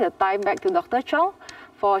be passing the time back to Dr. Chong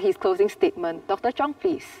for his closing statement. Dr. Chong,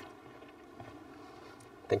 please.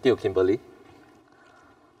 Thank you, Kimberly.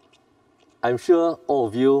 I'm sure all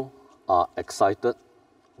of you are excited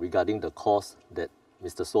regarding the course that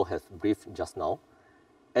Mr. So has briefed just now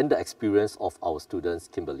and the experience of our students,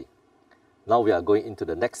 Kimberly. Now we are going into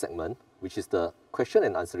the next segment, which is the question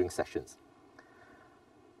and answering sessions.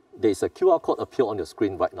 There is a QR code appear on your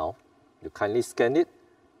screen right now. You kindly scan it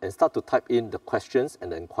and start to type in the questions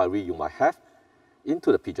and the inquiry you might have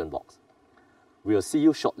into the pigeon box. We will see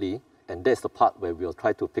you shortly, and that's the part where we will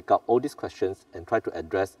try to pick up all these questions and try to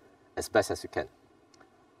address as best as we can.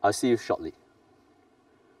 I'll see you shortly.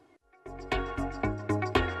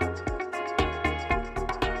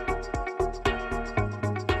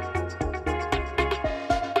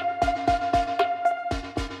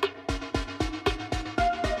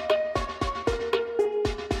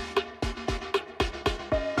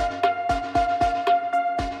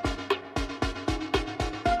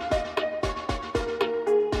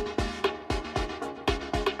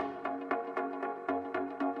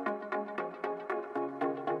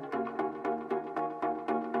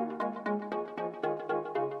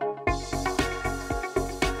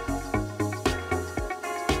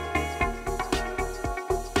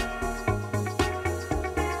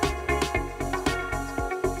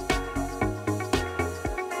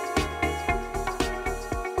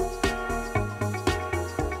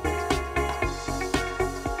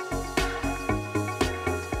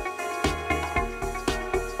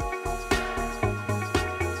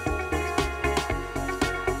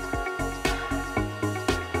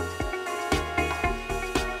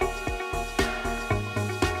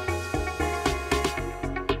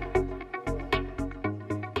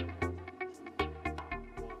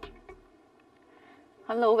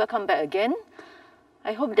 Hello, welcome back again.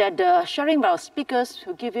 I hope that sharing by our speakers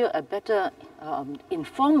will give you a better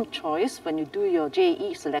informed choice when you do your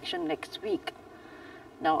JEE selection next week.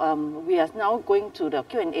 Now, we are now going to the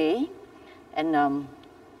Q&A, and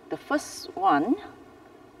the first one,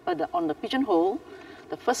 on the pigeonhole,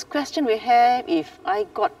 the first question we have, if I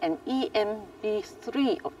got an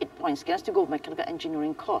EMB3 of 8 points, can I still go mechanical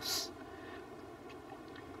engineering course?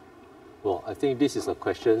 Well, I think this is a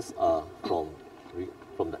question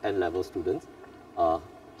from the N-level students.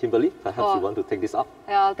 Kimberly, perhaps you want to take this up?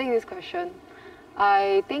 Yeah, I'll take this question.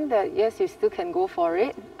 I think that yes, you still can go for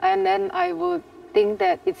it, and then I would think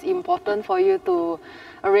that it's important for you to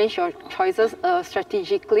arrange your choices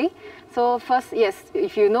strategically. So first, yes,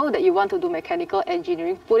 if you know that you want to do mechanical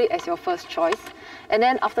engineering, put it as your first choice. And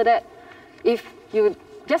then after that, if you,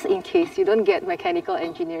 just in case you don't get mechanical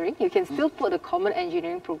engineering, you can still put a common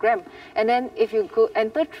engineering program. And then if you go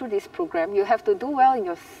enter through this program, you have to do well in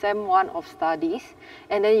your SEM 1 of studies,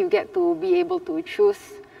 and then you get to be able to choose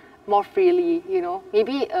more freely, you know.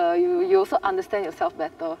 Maybe you also understand yourself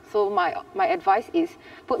better. So my advice is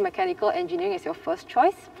put mechanical engineering as your first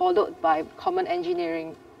choice, followed by common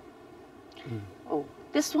engineering. Oh,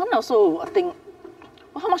 this one also, I think,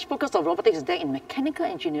 well, how much focus of robotics is there in mechanical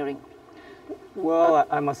engineering? Well,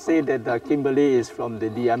 I must say that Kimberly is from the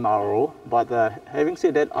DMRO, but having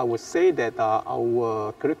said that, I would say that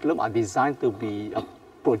our curriculum are designed to be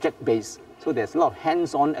project-based. So there's a lot of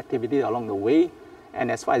hands-on activity along the way. And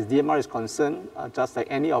as far as DMR is concerned, just like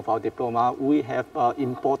any of our diploma, we have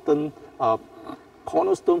important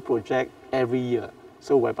cornerstone project every year.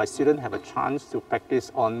 So whereby students have a chance to practice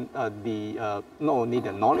on not only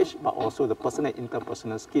the knowledge, but also the personal and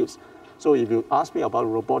interpersonal skills. So if you ask me about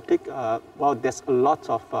robotic, well, there's a lot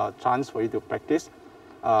of chance for you to practice,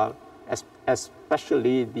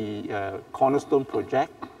 especially the cornerstone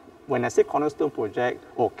project. When I say cornerstone project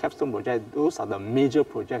or capstone project, those are the major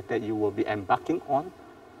projects that you will be embarking on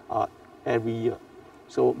every year.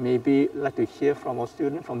 So maybe like to hear from our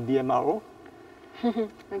student from DMRO.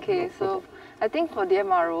 Okay, so I think for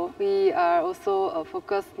DMRO, we are also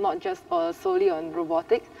focused not just solely on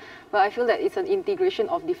robotics, but I feel that it's an integration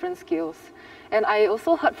of different skills. And I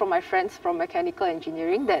also heard from my friends from mechanical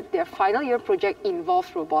engineering that their final year project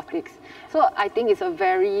involves robotics. So I think it's a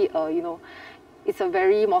very, it's a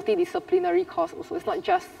very multidisciplinary course also. It's not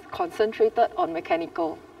just concentrated on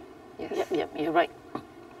mechanical. Yes. Yep, you're right.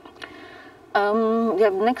 We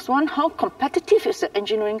have next one. How competitive is the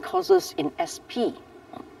engineering courses in SP?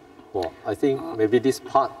 Well, I think maybe this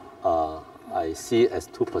part I see as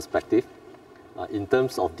two perspectives. In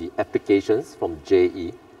terms of the applications from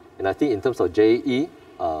JEE, and I think in terms of JEE,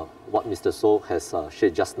 what Mr. So has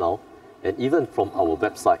shared just now, and even from our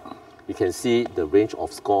website, you can see the range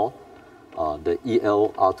of score, the EL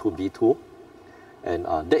R2B2, and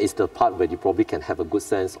that is the part where you probably can have a good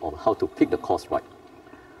sense on how to pick the course right.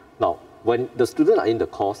 Now, when the students are in the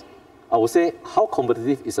course, I would say how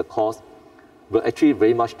competitive is a course will actually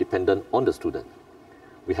very much dependent on the student.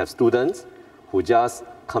 We have students who just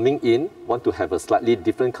coming in, want to have a slightly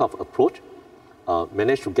different kind of approach,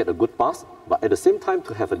 manage to get a good pass, but at the same time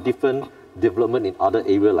to have a different development in other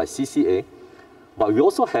areas like CCA. But we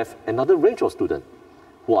also have another range of students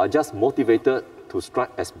who are just motivated to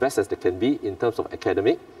strive as best as they can be in terms of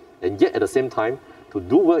academic, and yet at the same time to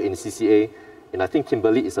do well in CCA, and I think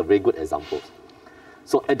Kimberly is a very good example.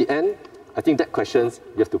 So at the end, I think that questions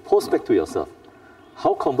you have to pose back to yourself.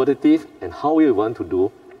 How competitive and how you want to do,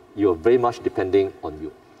 you are very much depending on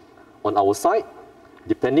you. On our side,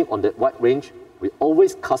 depending on that wide range, we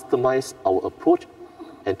always customize our approach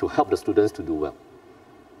and to help the students to do well.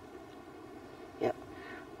 Yeah.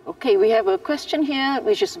 Okay, we have a question here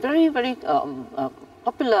which is very, very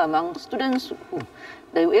popular among students.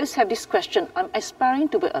 They always have this question: I'm aspiring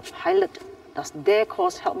to be a pilot. Does their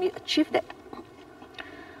course help me achieve that?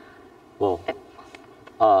 Well,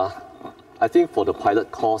 I think for the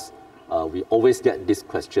pilot course, we always get this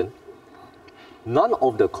question. None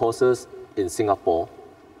of the courses in Singapore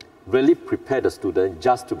really prepare the student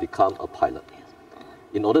just to become a pilot.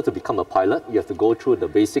 In order to become a pilot, you have to go through the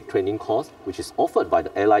basic training course, which is offered by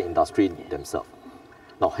the airline industry themselves.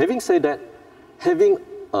 Now, having said that, having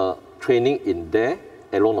a training in their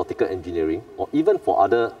aeronautical engineering, or even for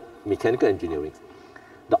other mechanical engineering,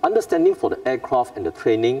 the understanding for the aircraft and the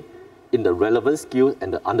training in the relevant skills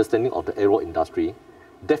and the understanding of the aero industry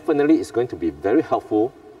definitely is going to be very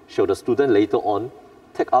helpful should the student later on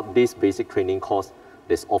take up this basic training course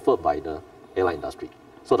that's offered by the airline industry.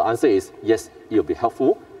 So the answer is yes, it will be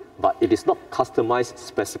helpful, but it is not customized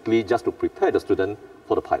specifically just to prepare the student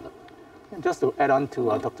for the pilot. Just to add on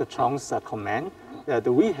to Dr. Chong's comment, that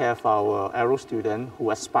we have our aero student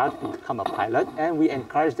who aspire to become a pilot, and we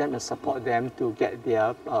encourage them and support them to get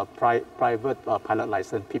their private pilot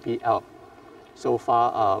license, PPL. So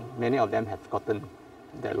far, many of them have gotten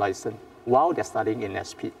their license while they're studying in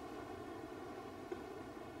SP.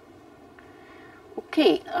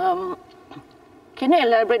 Okay, can you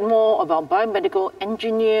elaborate more about biomedical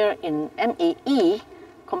engineer in MAE,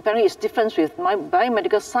 comparing its difference with my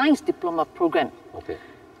biomedical science diploma program? Okay.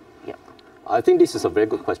 Yeah. I think this is a very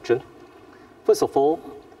good question. First of all,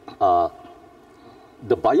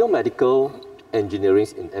 the biomedical engineering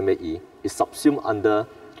in MAE is subsumed under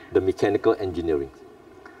the mechanical engineering.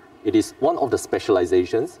 It is one of the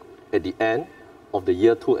specializations at the end of the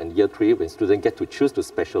year 2 and year 3 when students get to choose to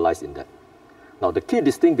specialize in that. Now, the key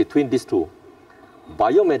distinction between these two,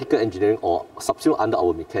 biomedical engineering or subsumed under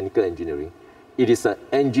our mechanical engineering, it is an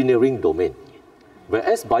engineering domain,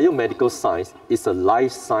 whereas biomedical science is a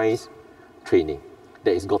life science training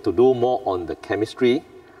that is got to do more on the chemistry,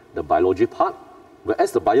 the biology part,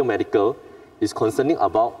 whereas the biomedical is concerning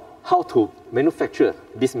about how to manufacture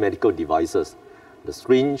these medical devices, the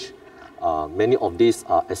syringe, many of these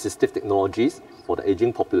assistive technologies for the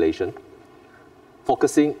aging population,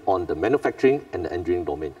 focusing on the manufacturing and the engineering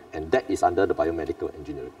domain, and that is under the biomedical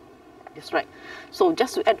engineering. That's right. So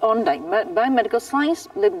just to add on, like biomedical science,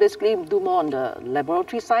 they basically do more on the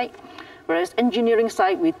laboratory side, whereas engineering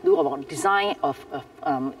side, we do about design of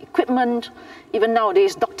equipment. Even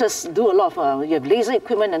nowadays, doctors do a lot of, you have laser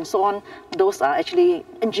equipment and so on. Those are actually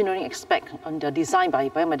engineering aspect on the design by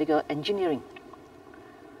biomedical engineering.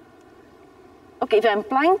 Okay, if I'm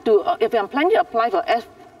planning to apply for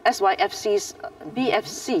SYFC's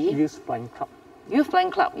BFC, Youth Flying Club. Youth Flying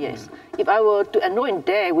Club, yes. If I were to enroll in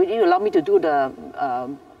there, would you allow me to do the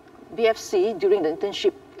BFC during the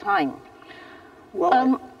internship time?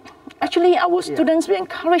 Well, actually, our students, we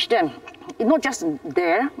encourage them, not just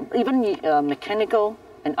there, even mechanical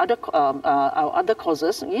and other our other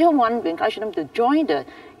courses. Year 1, we encourage them to join the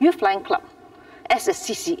Youth Flying Club as a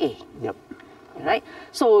CCA. Yep. Right?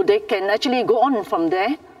 So they can actually go on from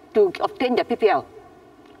there to obtain their PPL.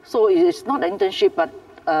 So it's not an internship, but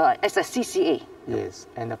as a CCA. Yes,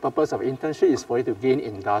 and the purpose of internship is for you to gain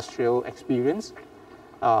industrial experience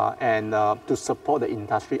and to support the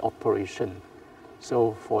industry operation.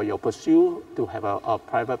 So for your pursuit to have a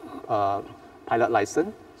private pilot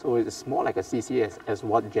license, so it's more like a CCA as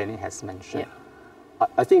what Jenny has mentioned. Yeah.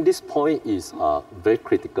 I think this point is very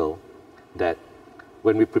critical, that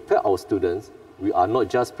when we prepare our students, we are not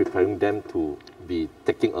just preparing them to be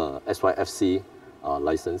taking a SYFC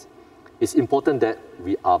license. It's important that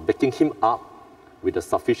we are backing him up with a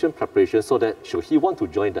sufficient preparation so that should he want to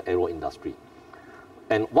join the aero industry.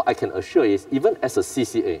 And what I can assure is, even as a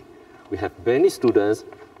CCA, we have many students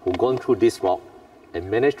who've gone through this route and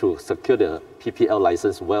managed to secure the PPL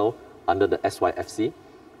license well under the SYFC.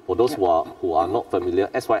 For those who are not familiar,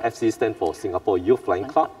 SYFC stands for Singapore Youth Flying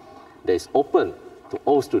Club, that is open to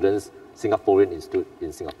all students, Singaporean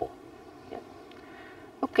in Singapore.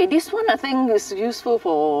 Okay, this one I think is useful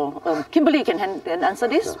for Kimberly can answer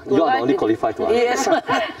this. Yeah. You are the only qualified to answer. Yes.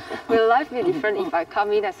 Will life be different if I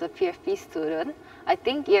come in as a PFP student? I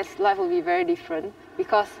think yes, life will be very different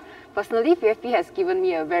because personally, PFP has given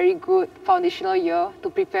me a very good foundational year to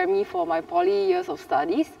prepare me for my poly years of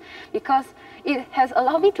studies because it has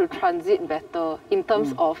allowed me to transit better in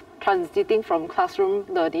terms of transiting from classroom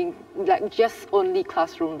learning, like just only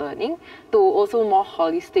classroom learning, to also more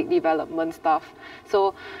holistic development stuff.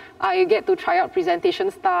 So I get to try out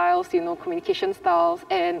presentation styles, communication styles,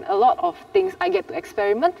 and a lot of things I get to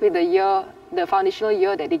experiment with the foundational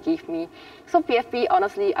year that they give me. So PFP,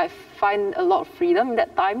 honestly, I find a lot of freedom in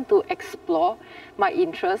that time to explore my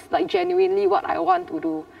interests, like genuinely what I want to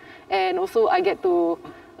do. And also I get to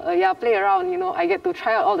play around, I get to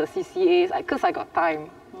try out all the CCAs because I got time.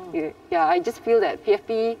 Yeah, I just feel that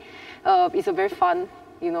PFP is a very fun,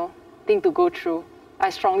 thing to go through. I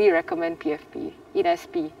strongly recommend PFP in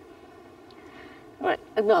SP. Right.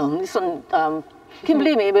 This one,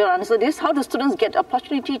 Kimberly may be able to answer this. How do students get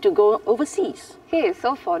opportunity to go overseas? Okay,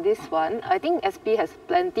 so for this one, I think SP has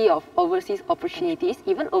plenty of overseas opportunities,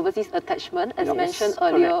 even overseas attachment, as mentioned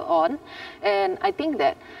earlier on. And I think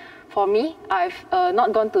that for me, I've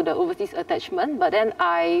not gone to the overseas attachment, but then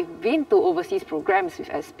I've been to overseas programs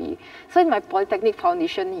with SP. So in my Polytechnic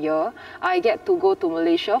foundation year, I get to go to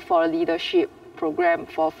Malaysia for a leadership program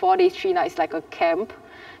for 4 days, 3 nights, like a camp,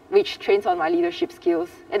 which trains on my leadership skills.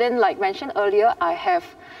 And then, like mentioned earlier, I have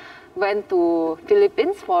went to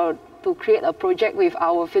Philippines for to create a project with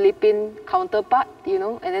our Philippine counterpart, you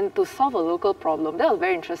know, and then to solve a local problem. That was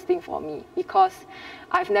very interesting for me because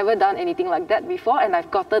I've never done anything like that before, and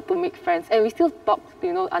I've gotten to make friends. And we still talk,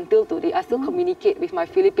 you know, until today. I still communicate with my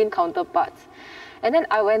Philippine counterparts. And then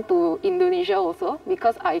I went to Indonesia also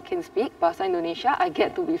because I can speak Bahasa Indonesia. I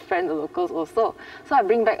get to befriend the locals also. So I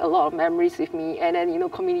bring back a lot of memories with me. And then, you know,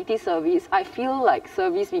 community service. I feel like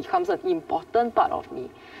service becomes an important part of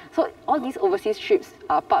me. So all these overseas trips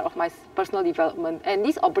are part of my personal development. And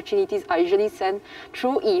these opportunities I usually send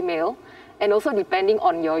through email. And also depending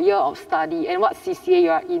on your year of study and what CCA you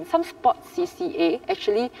are in. Some sports CCA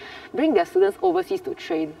actually bring their students overseas to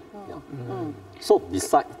train. Yeah. So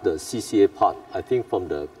besides the CCA part, I think from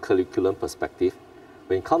the curriculum perspective,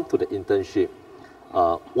 when it comes to the internship,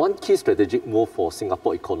 one key strategic move for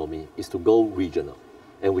Singapore economy is to go regional,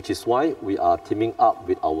 and which is why we are teaming up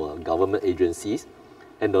with our government agencies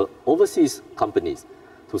and the overseas companies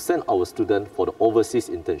to send our students for the overseas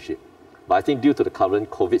internship. But I think due to the current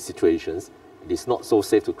COVID situations, it is not so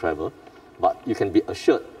safe to travel, but you can be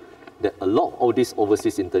assured that a lot of all these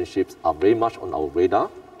overseas internships are very much on our radar.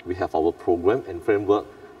 We have our program and framework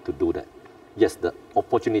to do that. Yes, the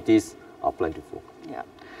opportunities are plentiful. Yeah.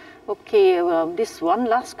 Okay, this one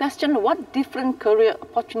last question. What different career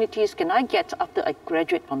opportunities can I get after I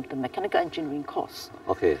graduate from the mechanical engineering course?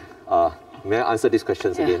 Okay, may I answer these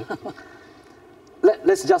questions again?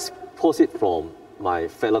 Let's just pose it from my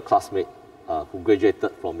fellow classmate who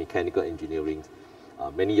graduated from mechanical engineering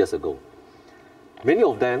many years ago. Many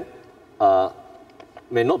of them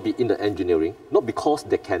may not be in the engineering, not because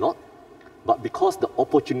they cannot, but because the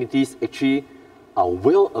opportunities actually are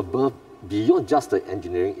well above, beyond just the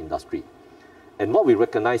engineering industry. And what we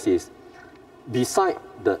recognize is, beside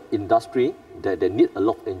the industry that they need a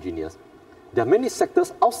lot of engineers, there are many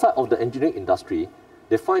sectors outside of the engineering industry.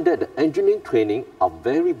 They find that the engineering training are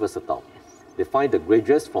very versatile. They find the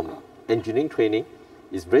graduates from engineering training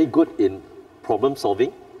is very good in problem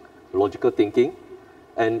solving, logical thinking,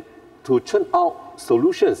 and to churn out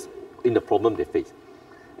solutions in the problem they face.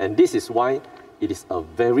 And this is why it is a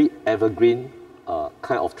very evergreen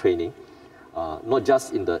kind of training, not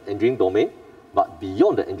just in the engineering domain, but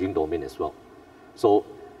beyond the engineering domain as well. So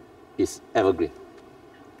it's evergreen.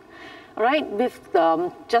 All right, we've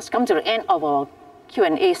just come to the end of our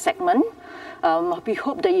Q&A segment. We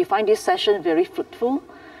hope that you find this session very fruitful.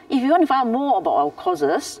 If you want to find out more about our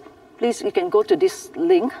courses, please, you can go to this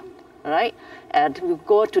link, all right? And you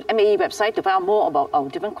go to the MAE website to find out more about our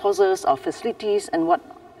different courses, our facilities, and what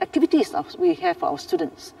activities we have for our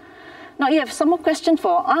students. Now, if you have some more questions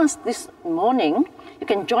for us this morning, you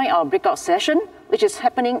can join our breakout session, which is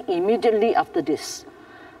happening immediately after this.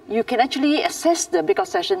 You can actually access the breakout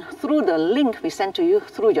session through the link we sent to you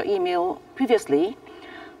through your email previously.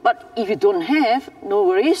 But if you don't have, no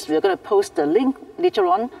worries, we're going to post the link later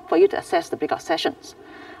on for you to access the breakout sessions.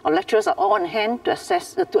 Our lecturers are all on hand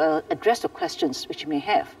to address the questions which you may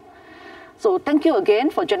have. So thank you again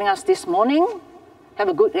for joining us this morning. Have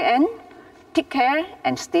a good weekend. Take care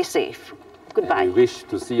and stay safe. Goodbye. And we wish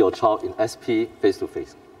to see your child in SP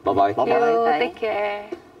face-to-face. Bye-bye. Thank you. Take care.